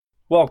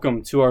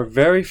Welcome to our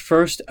very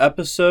first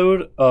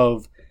episode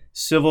of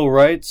Civil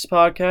Rights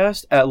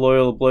Podcast at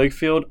Loyola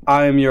Blakefield.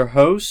 I am your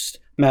host,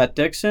 Matt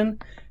Dixon,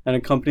 and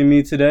accompanying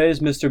me today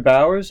is Mr.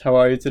 Bowers. How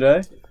are you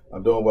today?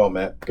 I'm doing well,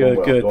 Matt.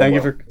 Good. Thank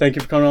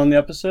you for coming on the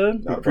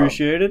episode. We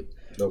appreciate it.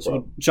 No problem.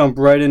 We'll jump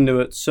right into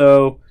it.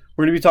 So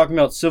we're going to be talking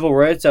about civil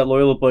rights at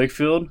Loyola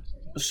Blakefield.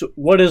 So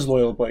what is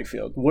Loyola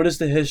Blakefield? What is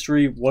the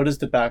history? What is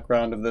the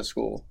background of this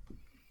school?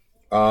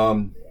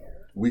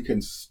 We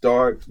can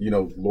start.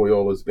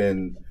 Loyola's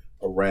been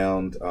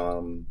around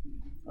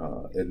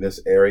in this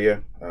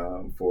area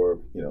for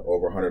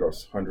over 100 or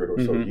so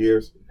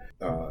years.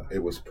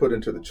 It was put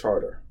into the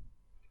charter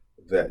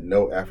that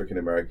no African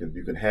American,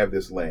 you can have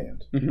this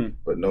land,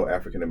 but no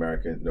African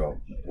American,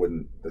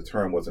 the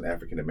term wasn't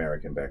African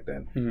American back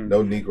then.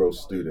 No Negro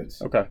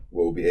students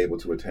will be able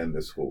to attend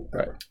this school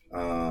ever.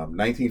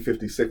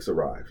 1956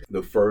 arrived.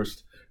 The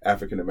first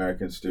African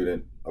American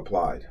student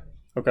applied.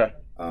 Okay.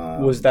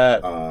 Was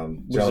that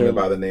gentleman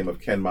by the name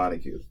of Ken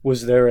Montague?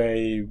 Was there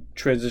a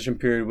transition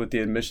period with the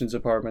admissions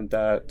department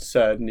that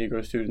said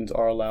Negro students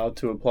are allowed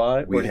to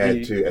apply? We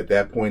had to, at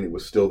that point, it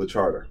was still the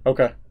charter.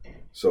 Okay.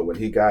 So when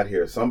he got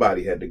here,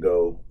 somebody had to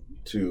go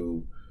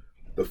to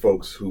the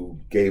folks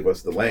who gave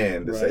us the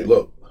land to say,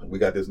 look, we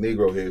got this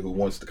Negro here who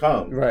wants to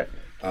come. Right.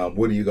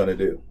 What are you going to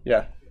do?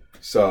 Yeah.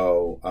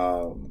 So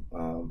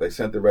they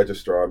sent the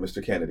registrar,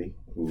 Mr. Kennedy,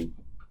 who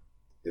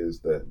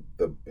is the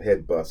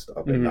head bust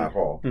up at Knott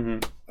Hall.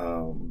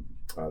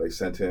 They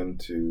sent him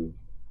to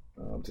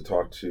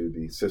talk to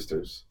the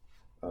sisters,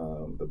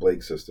 the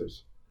Blake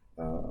sisters,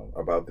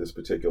 about this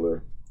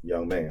particular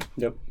young man.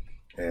 Yep.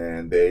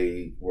 And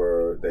they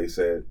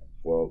said,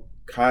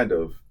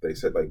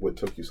 like, what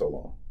took you so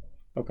long?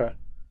 Okay.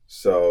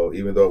 So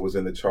even though it was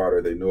in the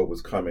charter, they knew it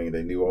was coming.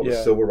 They knew all the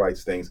civil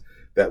rights things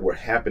that were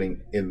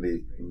happening in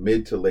the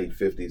mid to late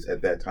 50s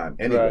at that time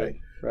anyway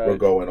were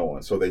going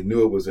on. So they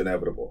knew it was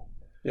inevitable.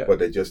 Yeah. But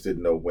they just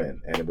didn't know when.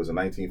 And it was in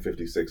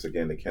 1956,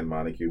 again, that Ken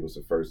Montague was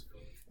the first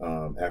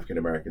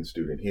African-American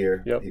student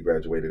here. Yep. He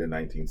graduated in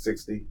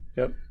 1960.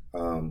 Yep.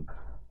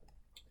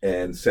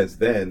 And since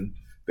then,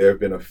 there have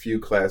been a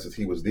few classes.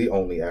 He was the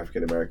only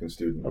African-American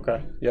student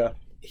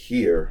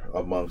here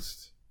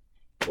amongst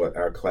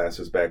our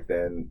classes back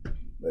then,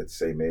 let's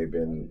say, may have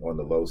been on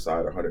the low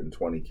side,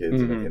 120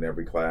 kids in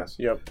every class.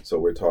 Yep. So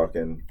we're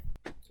talking,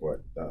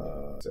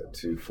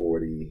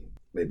 240,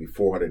 maybe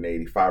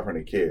 480,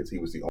 500 kids. He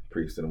was the only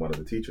priest and one of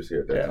the teachers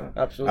here at that time.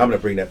 Absolutely. I'm going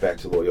to bring that back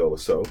to Loyola.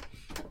 So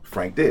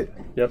Frank did.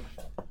 Yep.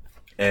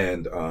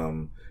 And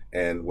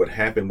what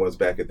happened was,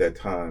 back at that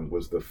time,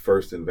 was the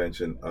first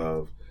invention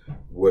of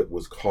what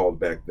was called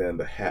back then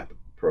the HAP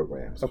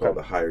program. It's called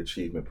the Higher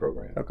Achievement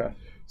Program. Okay.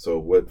 So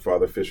what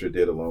Father Fisher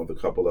did, along with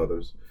a couple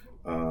others,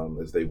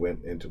 is they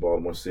went into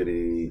Baltimore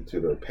City to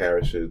the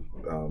parish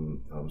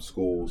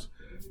schools,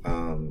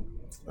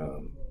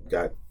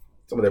 got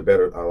a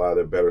lot of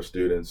their better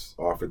students,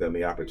 offered them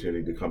the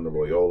opportunity to come to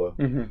Loyola,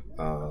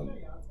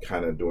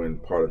 kind of during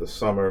part of the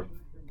summer.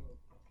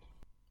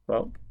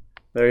 Well,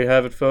 there you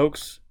have it,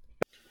 folks.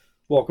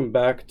 Welcome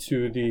back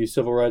to the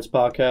Civil Rights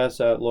Podcast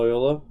at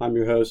Loyola. I'm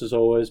your host, as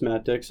always,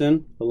 Matt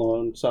Dixon.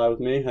 Alongside with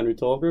me, Henry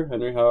Tolker.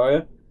 Henry, how are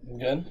you?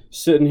 Good.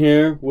 Sitting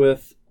here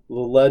with the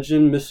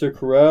legend, Mr.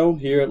 Crow,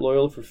 here at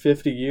Loyola for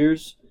 50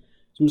 years.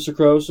 So, Mr.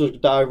 Crow, so let's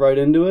dive right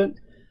into it.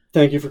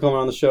 Thank you for coming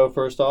on the show,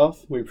 first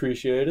off. We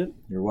appreciate it.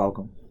 You're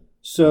welcome.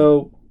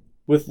 So,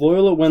 with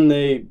Loyola, when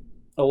they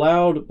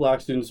allowed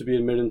black students to be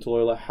admitted into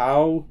Loyola,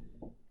 how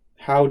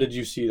did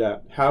you see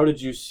that? How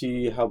did you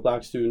see how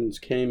black students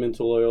came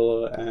into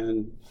Loyola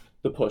and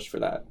the push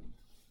for that?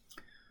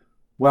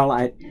 Well,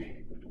 I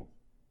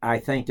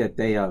think that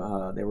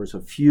there was a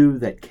few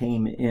that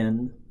came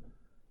in,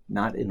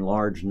 not in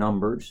large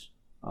numbers,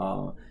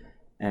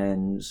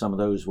 and some of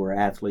those were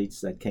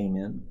athletes that came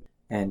in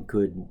and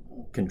could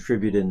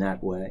contribute in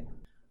that way.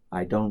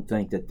 I don't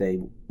think that they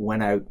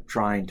went out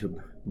trying to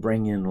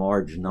bring in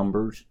large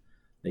numbers.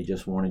 They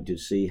just wanted to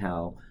see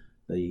how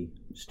the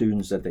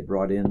students that they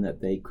brought in, that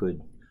they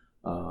could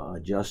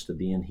adjust to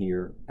being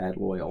here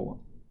at Loyola.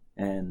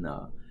 And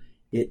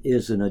it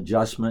is an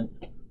adjustment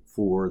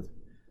for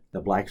the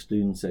black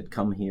students that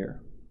come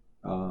here.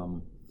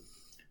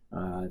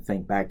 I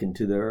think back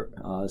into their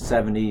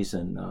 70s,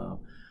 and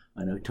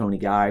I know Tony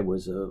Guy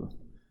was a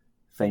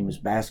famous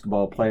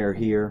basketball player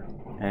here,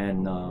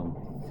 and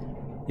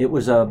it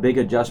was a big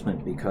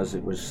adjustment because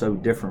it was so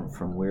different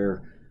from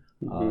where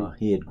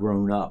he had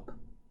grown up.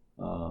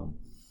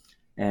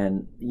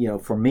 And,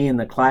 for me in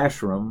the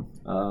classroom,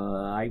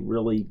 I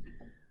really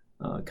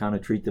kind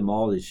of treat them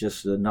all as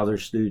just another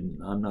student.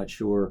 I'm not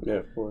sure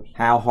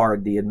how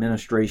hard the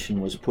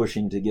administration was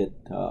pushing to get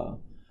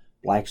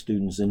black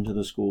students into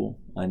the school.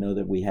 I know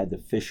that we had the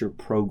Fisher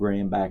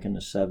program back in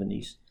the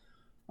 70s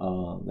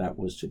that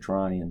was to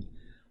try and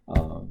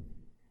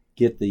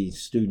get the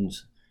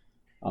students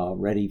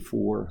ready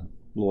for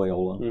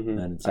Loyola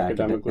and its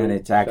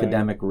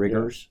academic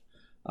rigors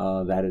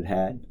that it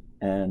had.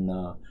 And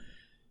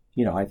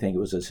I think it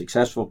was a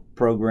successful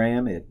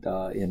program. It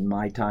in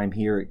my time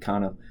here, it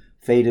kind of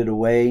faded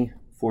away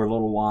for a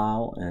little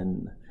while,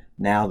 and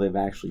Now they've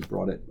actually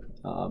brought it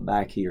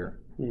back here.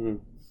 Mm-hmm.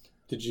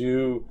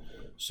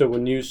 So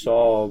when you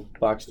saw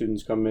black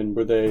students come in,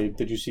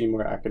 did you see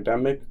more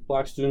academic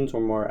black students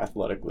or more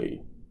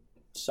athletically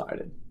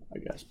sided, I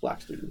guess,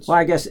 black students? Well,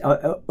 I guess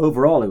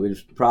overall it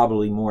was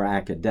probably more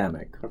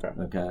academic.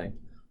 Okay.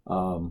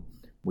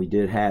 We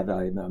did have,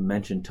 I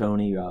mentioned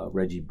Tony,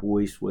 Reggie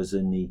Boyce was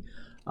in the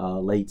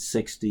late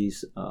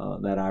 60s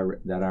that I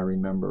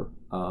remember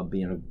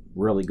being a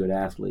really good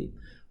athlete.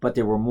 But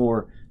there were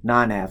more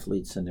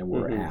non-athletes than there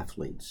were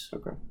athletes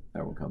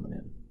that were coming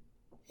in.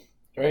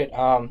 Great.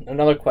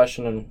 Another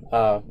question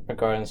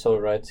regarding civil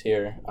rights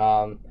here.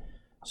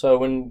 So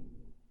when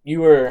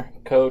you were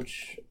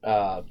coach,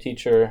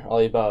 teacher, all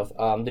the above,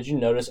 did you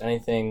notice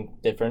anything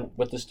different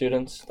with the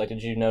students? Like,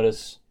 did you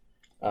notice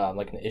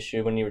like an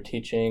issue when you were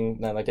teaching?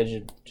 Like, did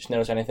you just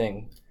notice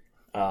anything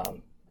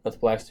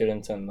with black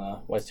students and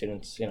white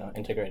students,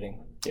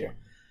 integrating here?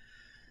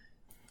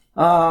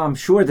 I'm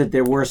sure that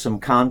there were some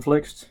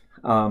conflicts.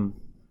 I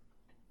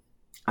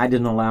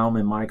didn't allow them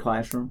in my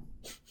classroom.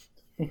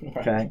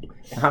 Okay,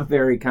 I'm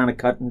very kind of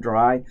cut and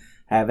dry,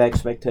 have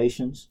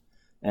expectations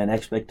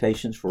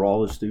for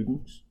all the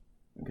students.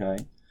 Okay,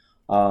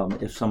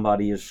 if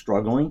somebody is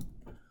struggling,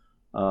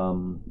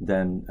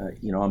 then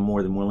I'm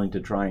more than willing to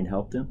try and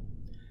help them.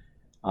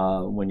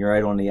 When you're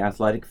out on the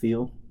athletic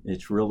field,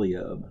 it's really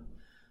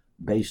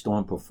based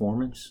on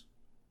performance.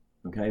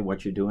 Okay,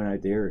 what you're doing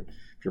out there.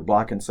 If you're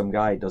blocking some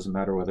guy, it doesn't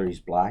matter whether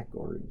he's black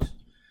or he's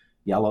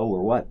yellow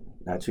or what.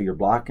 That's who you're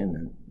blocking,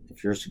 and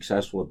if you're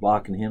successful at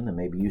blocking him, then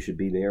maybe you should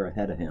be there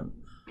ahead of him.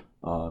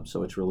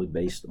 So it's really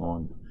based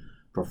on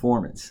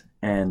performance.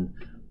 And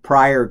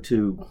prior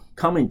to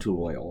coming to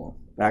Loyola,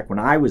 back when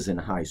I was in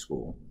high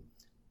school,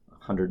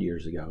 100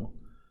 years ago,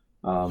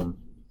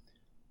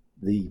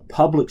 the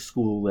public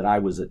school that I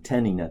was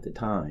attending at the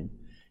time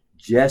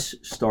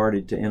just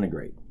started to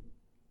integrate.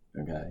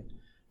 Okay,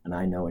 and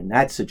I know in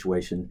that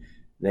situation,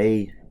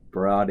 they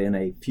brought in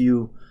a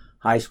few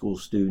high school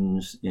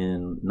students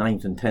in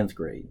 9th and 10th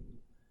grade.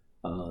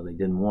 They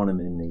didn't want them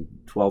in the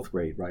 12th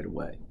grade right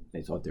away.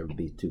 They thought there would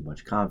be too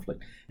much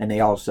conflict. And they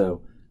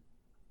also,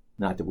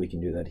 not that we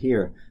can do that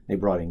here, they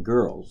brought in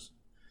girls,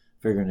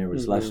 figuring there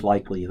was less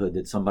likelihood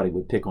that somebody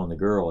would pick on the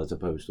girl as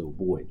opposed to a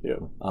boy. Yeah.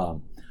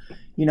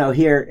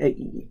 Here,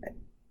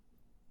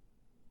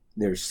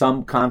 there's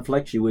some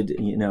conflicts. You would,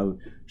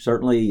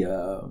 certainly,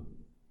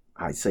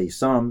 I say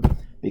some,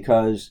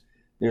 because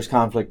there's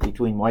conflict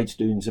between white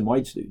students and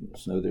white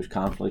students. So there's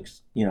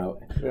conflicts,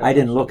 I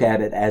didn't look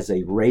at it as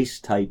a race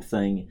type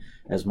thing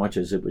as much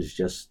as it was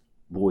just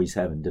boys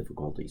having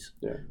difficulties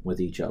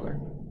with each other.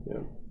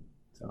 Yeah.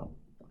 So.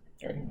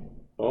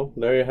 Well,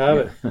 there you have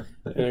it.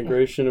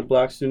 Integration of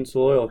black students to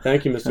Loyola.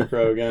 Thank you, Mr.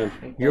 Crow, again.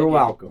 You're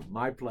welcome.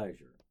 My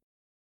pleasure.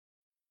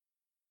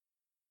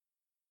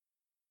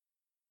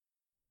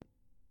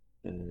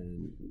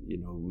 And,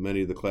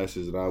 many of the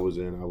classes that I was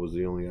in, I was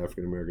the only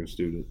African-American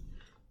student.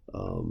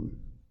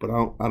 But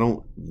I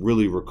don't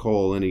really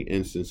recall any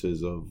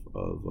instances of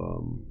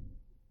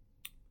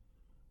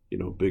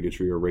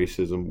bigotry or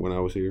racism when I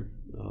was here.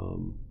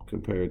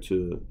 Compared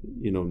to,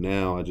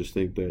 now, I just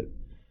think that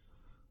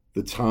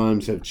the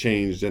times have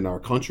changed in our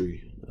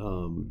country.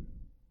 And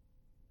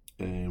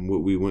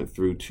what we went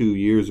through 2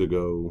 years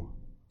ago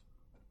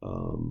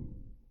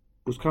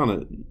was kind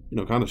of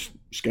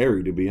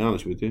scary, to be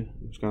honest with you.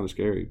 It was kind of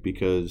scary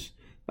because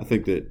I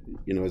think that,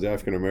 as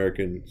African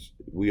Americans,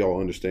 we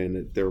all understand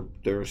that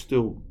there are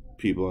still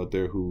people out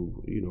there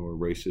who, are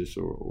racist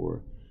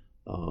or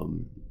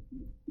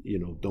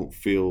don't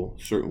feel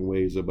certain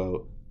ways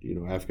about,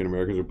 African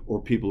Americans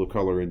or people of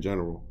color in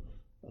general.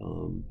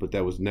 But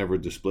that was never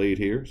displayed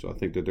here. So I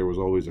think that there was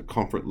always a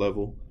comfort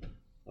level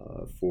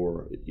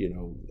for,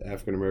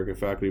 African American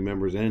faculty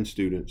members and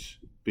students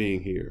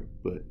being here.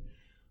 But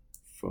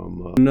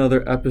from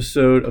another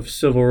episode of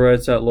Civil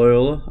Rights at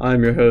Loyola.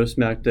 I'm your host,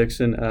 Mac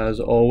Dixon, as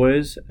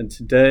always. And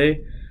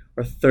today,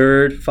 our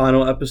third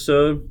final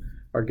episode,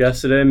 our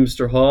guest today,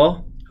 Mr.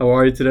 Hall. How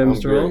are you today,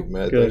 Mr. Hall?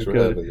 Matt. Thanks for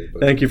having me.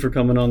 Thank you for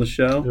coming on the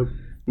show. Yep.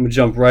 I'm going to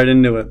jump right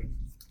into it.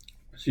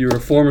 So you're a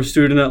former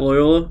student at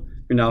Loyola.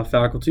 You're now a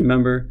faculty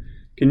member.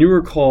 Can you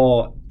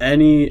recall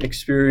any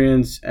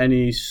experience,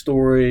 any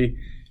story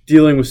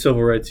dealing with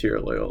civil rights here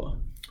at Loyola?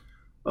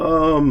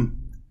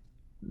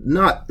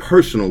 Not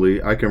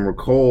personally. I can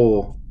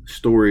recall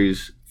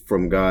stories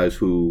from guys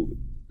who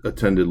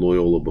attended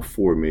Loyola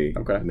before me,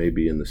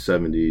 maybe in the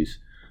 70s,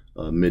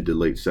 mid to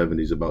late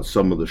 70s, about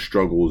some of the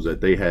struggles that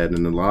they had,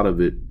 and a lot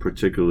of it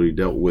particularly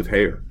dealt with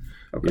hair,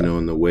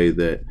 in the way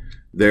that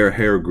their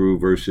hair grew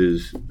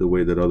versus the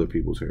way that other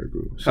people's hair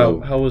grew. So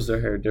how was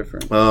their hair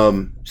different?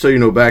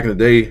 So back in the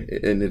day,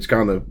 and it's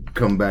kind of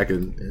come back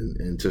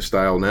into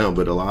style now,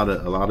 but a lot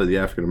of the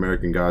African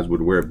American guys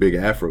would wear big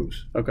afros.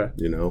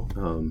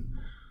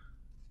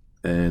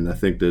 And I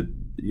think that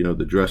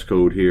the dress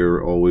code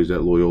here always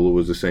at Loyola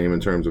was the same in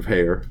terms of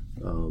hair,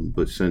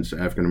 but since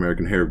African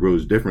American hair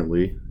grows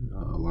differently,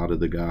 a lot of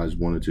the guys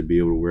wanted to be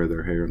able to wear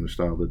their hair in the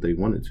style that they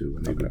wanted to,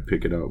 and they would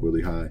pick it out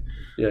really high.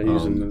 Yeah,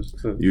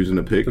 using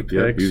the pick,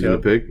 the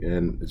pick,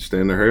 and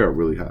stand their hair out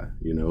really high.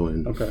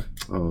 And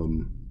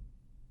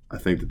I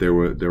think that there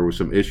were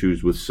some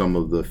issues with some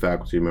of the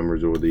faculty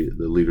members or the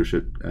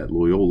leadership at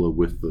Loyola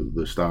with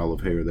the style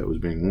of hair that was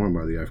being worn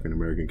by the African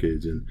American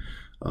kids, and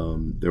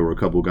there were a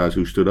couple of guys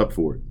who stood up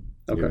for it.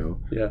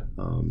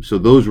 So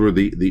those were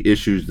the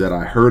issues that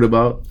I heard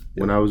about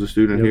when I was a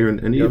student here,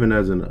 and even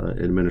as an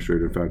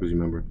administrator and faculty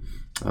member.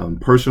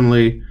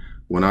 Personally,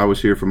 when I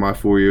was here for my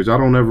 4 years, I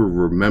don't ever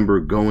remember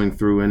going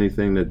through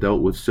anything that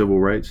dealt with civil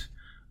rights,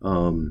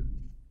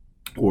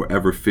 or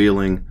ever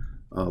feeling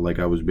like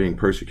I was being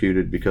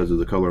persecuted because of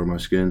the color of my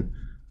skin.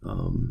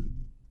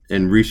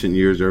 In recent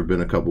years, there have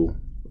been a couple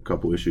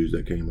issues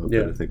that came up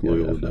that I think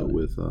Loyola dealt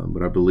with,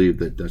 but I believe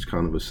that that's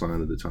kind of a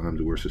sign of the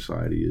times where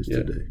society is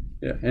today.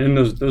 Yeah, and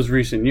in those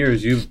recent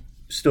years, you've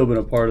still been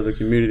a part of the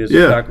community as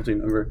a faculty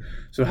member.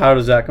 So how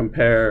does that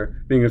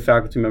compare, being a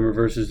faculty member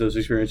versus those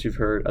experiences you've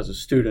heard as a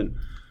student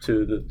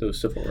to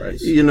those civil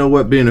rights? You know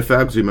what, being a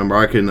faculty member,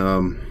 I can,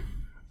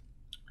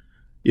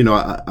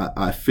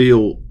 I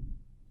feel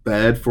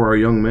bad for our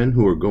young men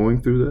who are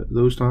going through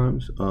those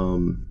times.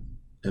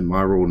 And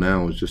my role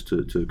now is just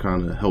to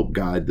kind of help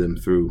guide them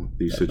through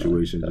these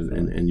situations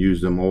and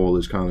use them all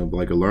as kind of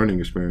like a learning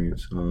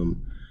experience.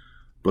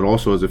 But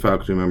also as a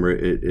faculty member,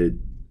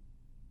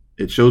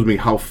 it shows me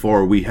how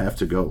far we have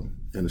to go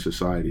in a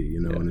society,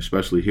 and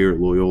especially here at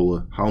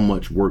Loyola, how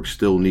much work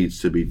still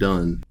needs to be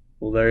done.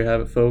 Well, there you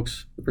have it,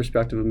 folks. The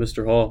perspective of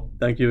Mr. Hall.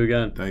 Thank you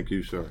again. Thank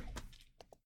you, sir.